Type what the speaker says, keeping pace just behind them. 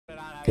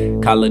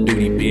Call of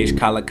Duty, bitch,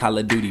 Call of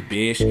Duty,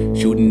 bitch.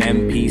 Shooting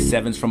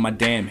MP7s from my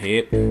damn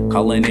hip.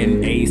 Calling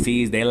in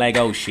ACs, they like,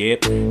 oh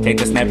shit. Take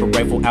the sniper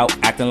rifle out,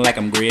 acting like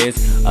I'm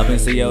Grizz. Up in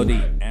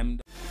COD.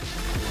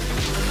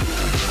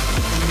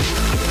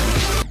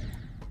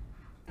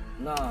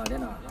 Na,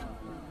 Lena.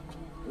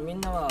 み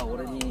んなは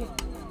俺に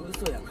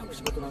嘘や隠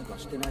し事なんか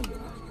してないよな。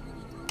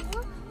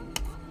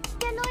し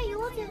てない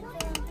よ、全然。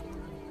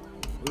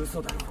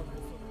嘘だろ。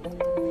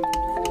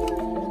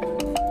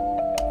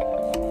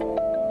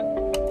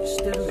し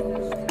てるよ。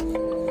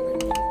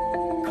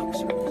隠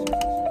し事。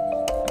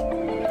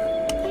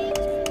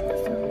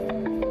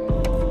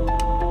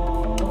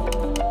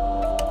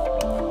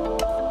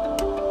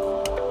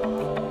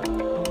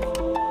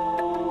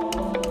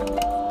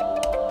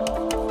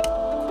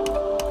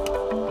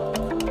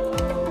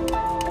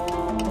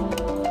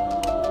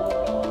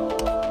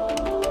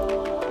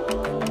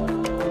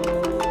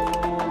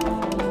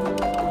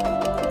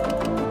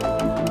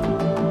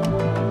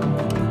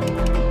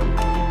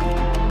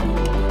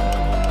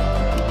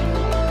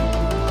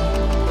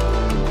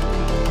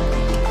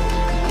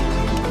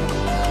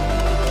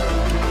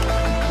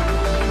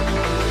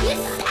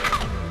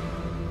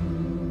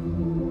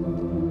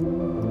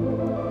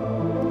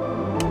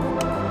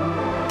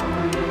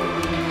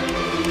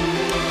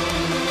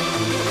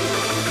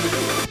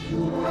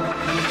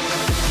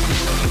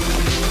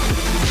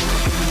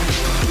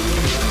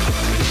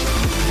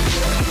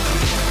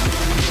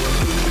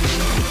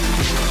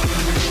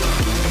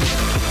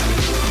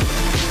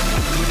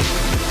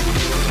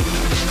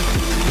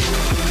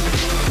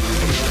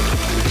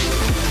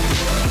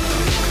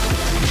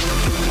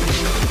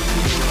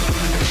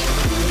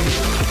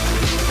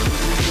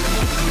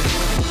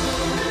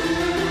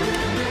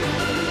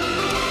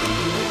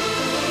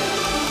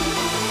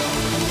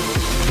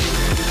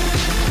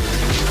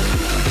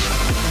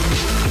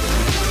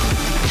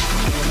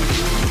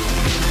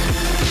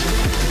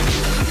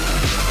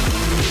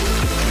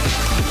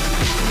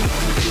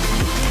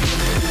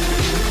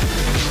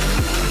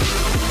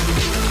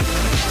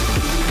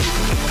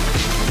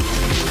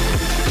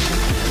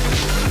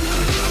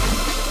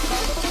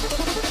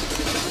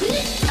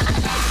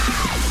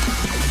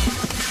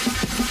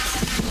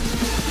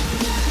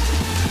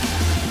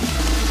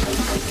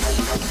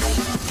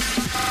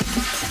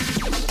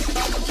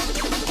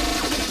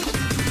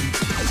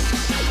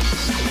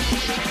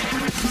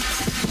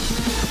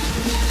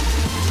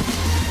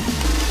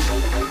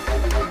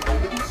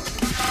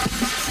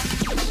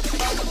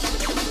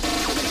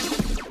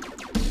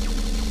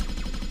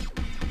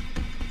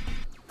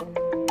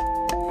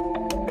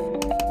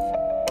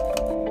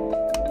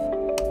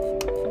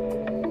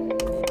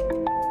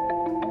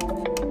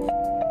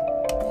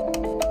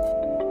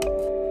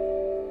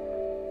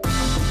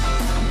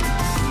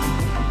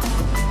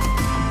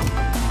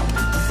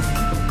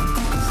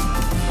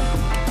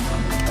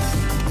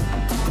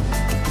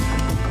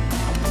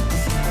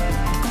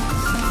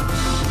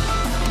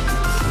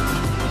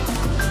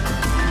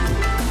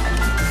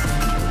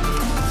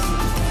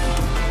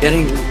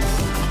Getting. Never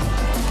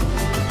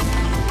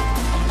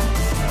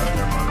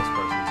mind, this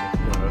part's easy.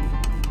 Go ahead.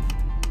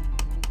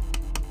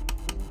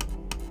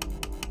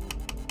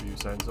 Are you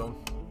saying something?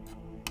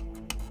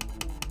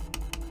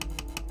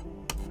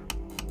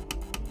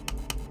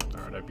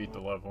 Alright, I beat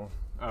the level.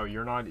 Oh,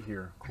 you're not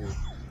here. Cool.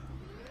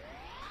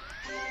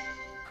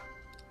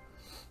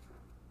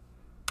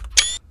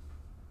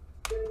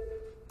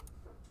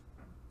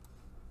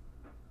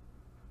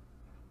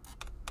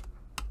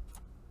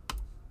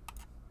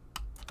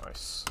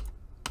 Nice.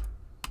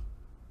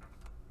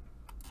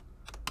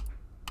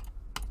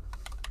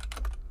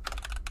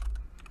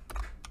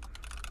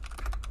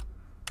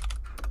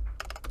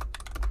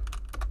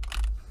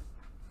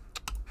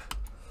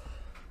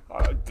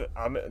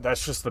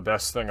 That's just the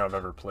best thing I've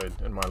ever played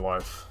in my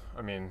life.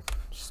 I mean,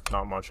 just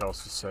not much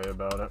else to say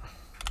about it.